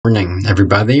Morning,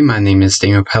 everybody. My name is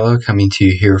Daniel Pello, coming to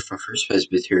you here from First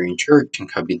Presbyterian Church in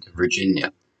Covington,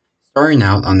 Virginia. Starting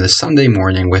out on this Sunday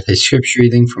morning with a scripture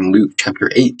reading from Luke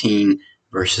chapter 18,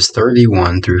 verses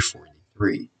 31 through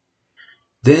 43.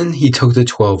 Then he took the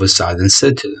 12 aside and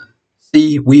said to them,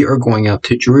 "See, we are going up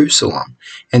to Jerusalem,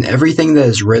 and everything that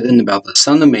is written about the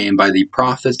Son of Man by the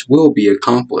prophets will be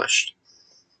accomplished.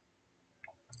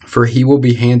 For he will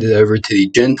be handed over to the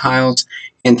Gentiles,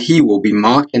 and he will be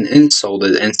mocked and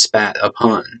insulted and spat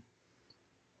upon.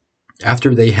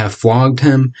 After they have flogged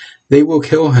him, they will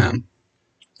kill him,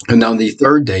 and on the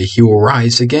third day he will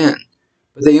rise again."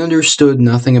 But they understood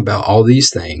nothing about all these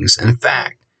things. In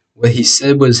fact, what he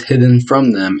said was hidden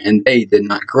from them, and they did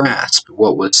not grasp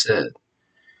what was said.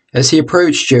 As he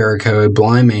approached Jericho, a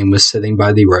blind man was sitting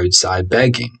by the roadside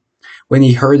begging. When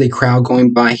he heard a crowd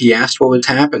going by, he asked what was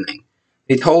happening.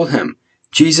 They told him,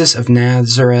 "Jesus of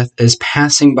Nazareth is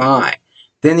passing by."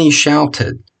 Then he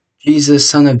shouted, "Jesus,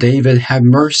 Son of David, have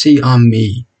mercy on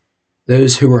me."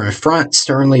 Those who were in front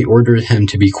sternly ordered him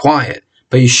to be quiet,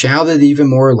 but he shouted even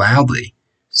more loudly,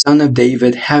 "Son of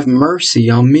David, have mercy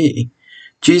on me."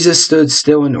 Jesus stood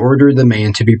still and ordered the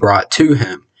man to be brought to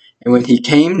him. And when he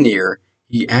came near,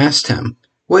 he asked him,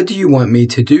 "What do you want me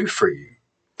to do for you?"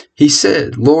 He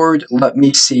said, "Lord, let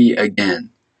me see again."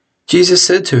 Jesus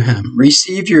said to him,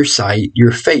 "Receive your sight,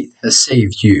 your faith has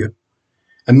saved you."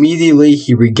 Immediately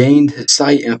he regained his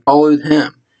sight and followed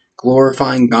him,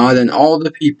 glorifying God, and all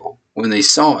the people, when they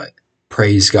saw it,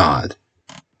 praised God.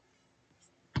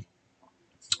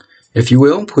 If you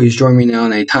will, please join me now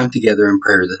in a time together in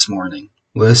prayer this morning.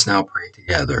 Let us now pray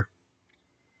together.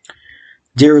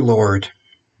 Dear Lord,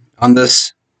 on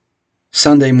this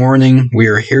Sunday morning, we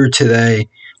are here today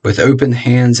with open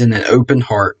hands and an open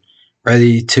heart,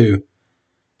 ready to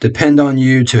depend on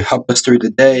you to help us through the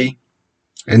day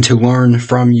and to learn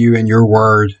from you and your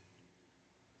word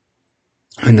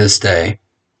in this day.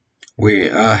 We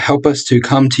help us to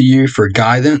come to you for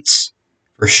guidance,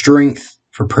 for strength,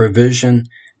 for provision,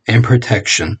 and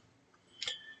protection.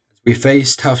 As we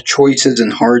face tough choices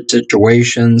and hard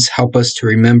situations, help us to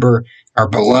remember our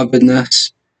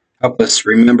belovedness. Help us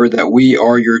remember that we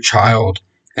are your child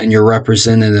and your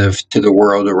representative to the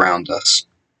world around us.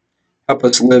 Help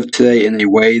us live today in a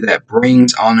way that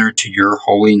brings honor to your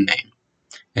holy name.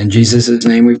 In Jesus'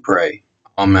 name we pray.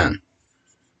 Amen.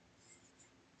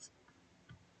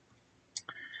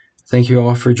 Thank you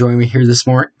all for joining me here this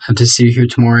morning. Hope to see you here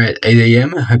tomorrow at 8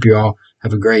 a.m. I hope you all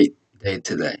have a great day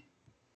today.